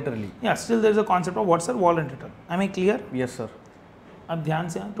voluntarily. Yeah, still there is a concept of what's a voluntary return. Am I clear? Yes, sir. अब ध्यान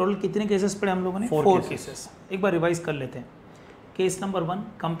से, total कितने cases पढ़े हम लोगों ने? 4 cases. एक बार revise कर लेते हैं. Case number 1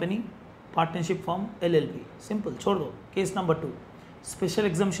 company partnership firm LLP, simple, छोड़ दो. केस नंबर 2 स्पेशल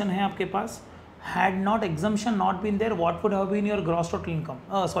एग्जम्पशन है आपके पास. Had not exemption not been there, what would have been your gross total income?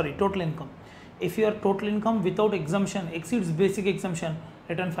 Total income. If your total income without exemption exceeds basic exemption,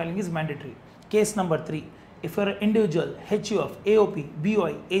 return filing is mandatory. Case number 3, if you are an individual, HUF, AOP,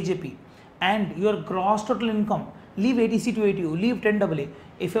 BOI, AJP, and your gross total income, leave ATC to ATU, leave 10AA.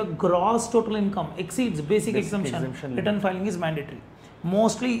 If your gross total income exceeds basic exemption, return filing is mandatory.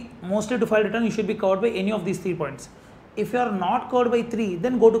 Mostly to file return, you should be covered by any of these 3 points. If you are not covered by 3,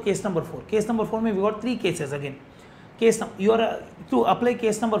 then go to case number 4. Case number 4, we got 3 cases again. To apply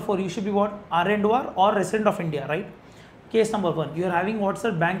case number 4, you should be what? R&R or resident of India, right? Case number 1, you are having what's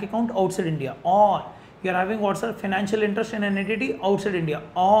a bank account outside India, or you are having what's a financial interest in an entity outside India,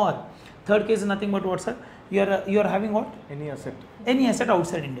 or third case is nothing but what's a you are having what? Any asset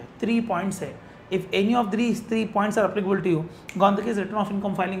outside India. 3 points hai. If any of these 3 points are applicable to you, gone the case, return of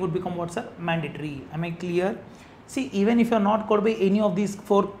income filing would become what's a mandatory. Am I clear? See, even if you are not covered by any of these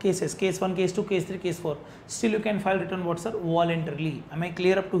 4 cases, case 1, case 2, case 3, case 4, still you can file return what's a voluntarily. Am I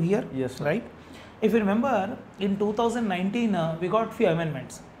clear up to here? Yes, sir. Right? If you remember, in 2019, we got few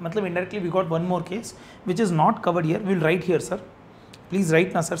amendments. Matlab indirectly, we got one more case, which is not covered here. We will write here, sir. Please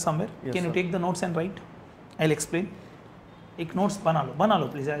write na, sir, somewhere. Yes, can you sir. take the notes and write? I'll explain. एक notes बना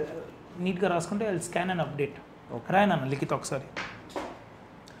लो please. Need का रास्कंटे I'll scan and update. Okay. राय ना लिखित अक्सर.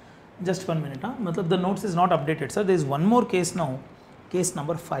 Just 1 minute. मतलब the notes is not updated, sir. There is one more case now. Case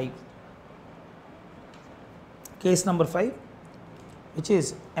number 5. Case number 5, which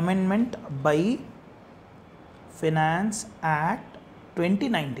is amendment by Finance Act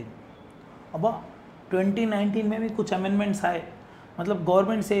 2019. अब 2019 में भी कुछ amendments आए. मतलब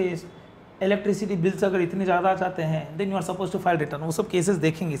गवर्नमेंट से इलेक्ट्रिसिटी बिल्स अगर इतने ज़्यादा चाहते हैं, then you are suppose to file return. वो सब केसेस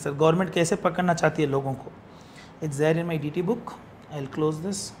देखेंगे सर, गवर्नमेंट कैसे पकड़ना चाहती है लोगों को. It's there in my DT book. I will close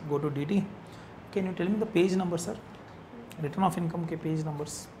this, go to DT. Can you tell me the page number sir? Return of income के page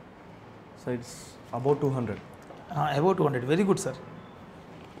numbers. So it's about 200. हाँ, about 200. Very good sir.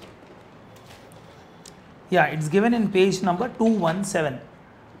 या it's given in page number 217.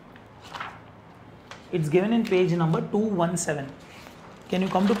 It's given in page number 217. Can you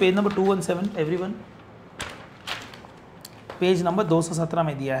come to page number 217, everyone? Page number 217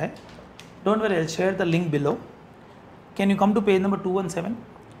 में दिया है. Don't worry, I'll share the link below. Can you come to page number 217?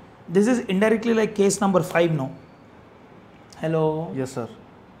 This is indirectly like case number 5 now. Hello? Yes, sir.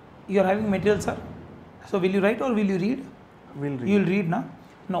 You are having material, sir. So will you write or will you read? We'll read. You will read, na?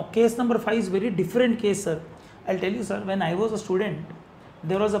 No, case number 5 is very different case, sir. I'll tell you, sir, when I was a student,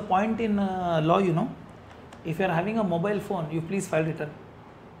 there was a point in law, you know, if you are having a mobile phone, you please file return.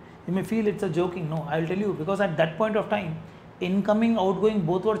 You may feel it's a joking. No, I'll tell you, because at that point of time, incoming, outgoing,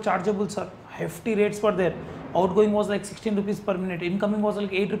 both were chargeable, sir. Hefty rates were there. Outgoing was like 16 rupees per minute. Incoming was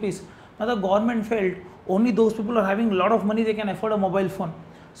like 8 rupees. Now the government felt only those people are having a lot of money, they can afford a mobile phone.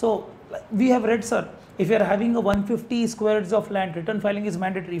 So we have read, sir, if you are having a 150 squares of land, return filing is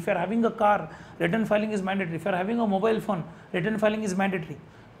mandatory. If you are having a car, return filing is mandatory. If you are having a mobile phone, return filing is mandatory.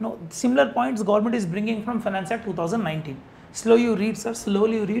 No, similar points government is bringing from Finance Act 2019. Slowly you read, sir.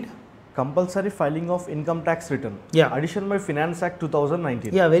 Slowly you read. Compulsory filing of income tax return. Yeah. Addition by Finance Act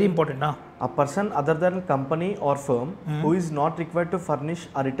 2019. Yeah, very important. Nah. A person other than company or firm who is not required to furnish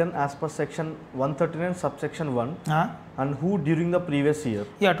a return as per section 139 subsection 1 and who during the previous year.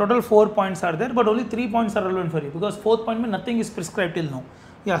 Yeah, total 4 points are there, but only 3 points are relevant for you because 4th point means nothing is prescribed till now.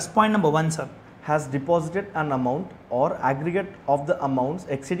 Yes, point number 1, sir. Has deposited an amount or aggregate of the amounts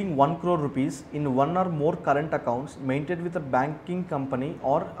exceeding 1 crore rupees in one or more current accounts maintained with a banking company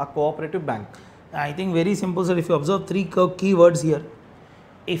or a cooperative bank. I think very simple, sir. If you observe 3 key words here,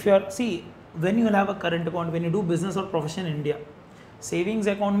 if you are, see, when you have a current account, when you do business or profession in India, savings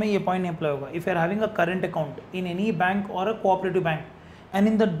account में ये point नहीं apply होगा. If you are having a current account in any bank or a cooperative bank, and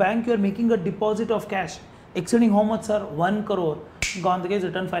in that bank you are making a deposit of cash exceeding how much, sir? 1 crore. Gone the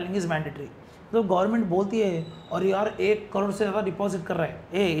case, return filing is mandatory. तो government बोलती है और यार 1 करोड़ से ज़्यादा deposit कर रहा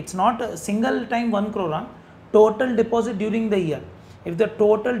है, it's not single time 1 crore, total deposit during the year. If the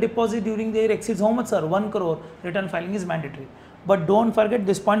total deposit during the year exceeds how much, sir? 1 crore, return filing is mandatory. But don't forget,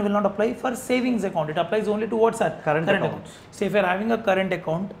 this point will not apply for savings account. It applies only to what, sir? Current accounts. So if you are having a current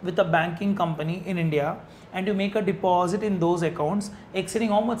account with a banking company in India and you make a deposit in those accounts exceeding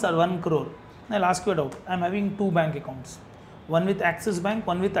how much, sir? 1 crore. I'll ask you a doubt. I'm having 2 bank accounts. one with Axis Bank,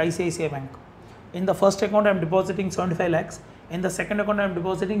 one with ICICI Bank. In the first account, I am depositing 75 lakhs. In the second account, I am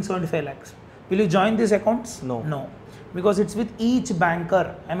depositing 75 lakhs. Will you join these accounts? No. No. Because it's with each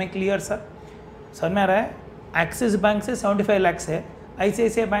banker. Am I clear, sir? Sir में आ रहा है axis bank से 75 lakhs है,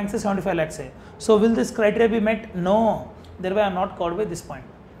 ICICI bank से 75 lakhs है. So will this criteria be met? No. Thereby I am not covered by this point.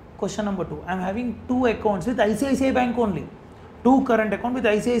 Question number 2. I am having 2 accounts with ICICI bank only. 2 current account with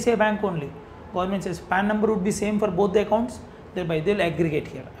ICICI bank only. Government says PAN number would be same for both the accounts. Thereby they will aggregate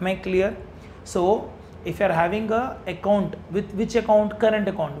here. Am I clear? So if you are having a account with which account? Current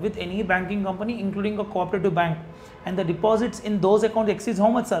account with any banking company including a cooperative bank, and the deposits in those accounts exceeds how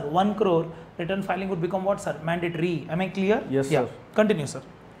much, sir? 1 crore. Return filing would become what, sir? Mandatory. Am I clear? Yes, sir. Continue, sir.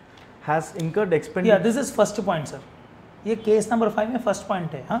 Has incurred expenditure. Yeah, this is first point, sir. ये case number 5 में first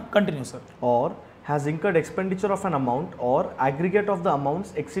point है. हाँ, continue, sir. Or has incurred expenditure of an amount or aggregate of the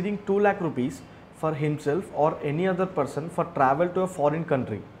amounts exceeding 2 lakh rupees for himself or any other person for travel to a foreign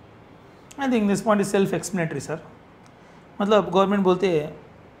country. I think this point is self-explanatory, sir. मतलब government बोलते हैं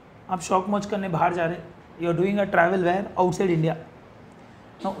आप शौक मौज करने बाहर जा रहे हैं. You are doing a travel where? Outside India.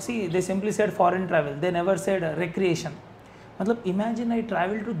 No, see, they simply said foreign travel. They never said recreation. मतलब imagine I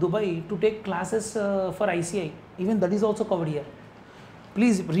travel to Dubai to take classes for ICI. Even that is also covered here.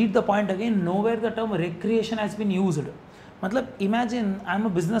 Please read the point again. Nowhere the term recreation has been used. मतलब imagine I am a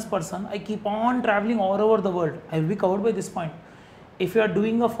business person. I keep on traveling all over the world. I will be covered by this point. If you are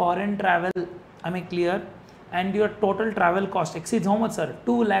doing a foreign travel, am I clear? And your total travel cost exceeds how much, sir?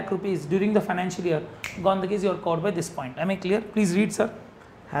 2 lakh rupees during the financial year. Gone the case, you are covered by this point. Am I clear? Please read, sir.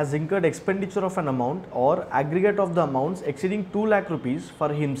 Has incurred expenditure of an amount or aggregate of the amounts exceeding 2 lakh rupees for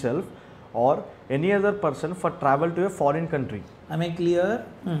himself or any other person for travel to a foreign country. Am I clear?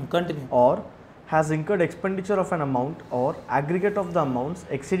 Continue. Or has incurred expenditure of an amount or aggregate of the amounts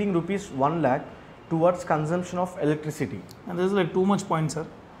exceeding rupees 1 lakh towards consumption of electricity. And this is like too much points, sir.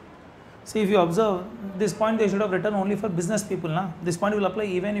 See, if you observe, this point they should have written only for business people. Na? This point will apply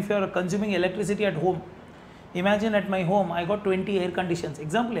even if you are consuming electricity at home. Imagine at my home, I got 20 air conditions.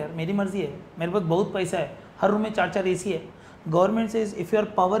 Example यार, मेरी मर्जी है, मेरे पास बहुत पैसा है, हर room में 4-4 AC है. Government says if your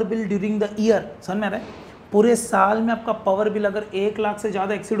power bill during the year, समझ में आ रहा है, पूरे साल में आपका power bill अगर 1 लाख से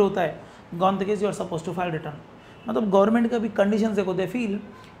ज़्यादा exceed होता है, gone the case you are supposed to file return. मतलब government का भी conditions देखो, they feel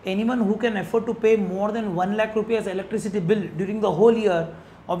anyone who can afford to pay more than 1 lakh rupees electricity bill during the whole year,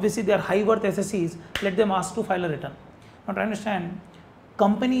 obviously they are high worth SSCs, let them ask to file a return. Now try to understand,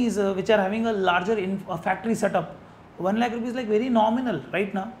 companies which are having a larger factory setup, 1 lakh rupees like very nominal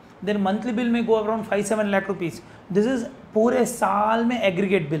right now. Their monthly bill may go around 5-7 lakh rupees. This is पूरे साल में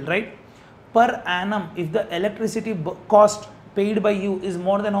aggregate bill, right? Per annum, if the electricity cost paid by you is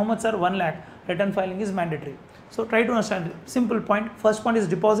more than how much, sir? 1 lakh. Return filing is mandatory. So try to understand. Simple point. First point is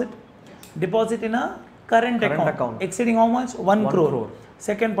deposit. Deposit in a current account. Exceeding how much? 1 crore.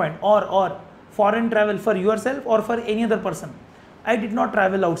 Second point, or foreign travel for yourself or for any other person. I did not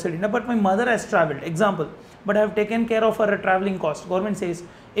travel outside India, but my mother has traveled. Example, but I have taken care of her traveling cost. Government says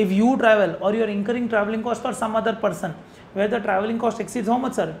if you travel or you are incurring traveling cost for some other person, where the traveling cost exceeds how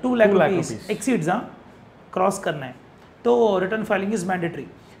much, sir? 2 lakh rupees. Exceeds, cross karna hai. So return filing is mandatory.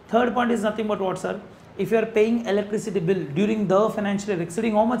 Third point is nothing but what, sir? If you are paying electricity bill during the financial year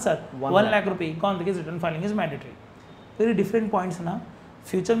exceeding how much, sir? 1 lakh rupee. Gone the case, return filing is mandatory. Very different points, na.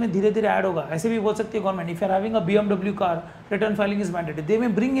 Future में धीरे धीरे add होगा. ऐसे भी बोल सकती है government, if you are having a BMW car, return filing is mandatory. They may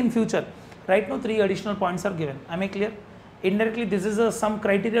bring in future. Right no 3 additional points are given. Am I clear? Indirectly this is some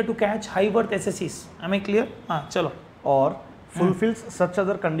criteria to catch high worth SSCs. Am I clear? हाँ चलो. Or fulfills such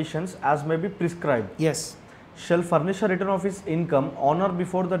other conditions as may be prescribed. Yes. Shall furnish a return of his income on or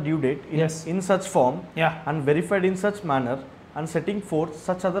before the due date in such form and verified in such manner and setting forth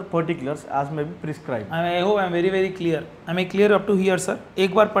such other particulars as may be prescribed. I hope I am very very clear. Am I clear up to here, sir?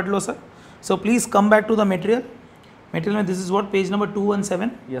 एक बार पढ़ लो, sir. So please come back to the material. Material में this is what, page number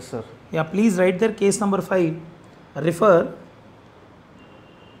 217. Yes, sir. Yeah, please write there case number 5. Refer.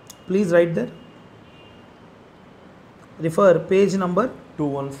 Please write there. Refer page number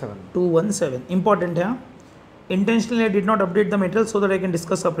 217. 217. Important है. Intentionally I did not update the material so that I can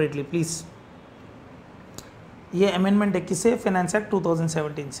discuss separately. Please. ये amendment है किसे? Finance act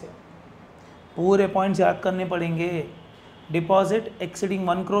 2017 से. पूरे points याद करने पड़ेंगे. Deposit exceeding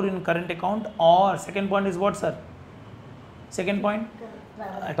 1 crore इन current account. और second point is what, sir? Second point,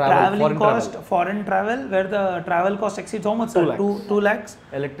 traveling cost, foreign travel, where the travel cost exceeds how much, sir? 2 lakhs.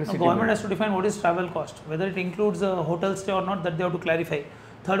 Electricity. Government has to define what is travel cost, whether it includes a hotel stay or not, that they have to clarify.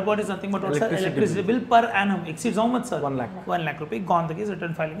 Third point is nothing but what, sir? Electricity bill per annum exceeds how much, sir? 1 lakh. 1 lakh रुपये. Gone the case,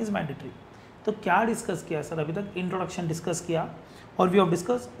 return filing is mandatory. तो क्या discuss किया sir अभी तक? Introduction discuss किया और we have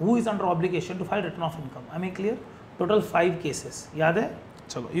discuss who is under obligation to file return of income. I am clear? Total 5 cases याद है.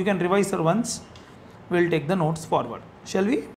 चलो, you can revise sir once. We'll take the notes forward. Shall we?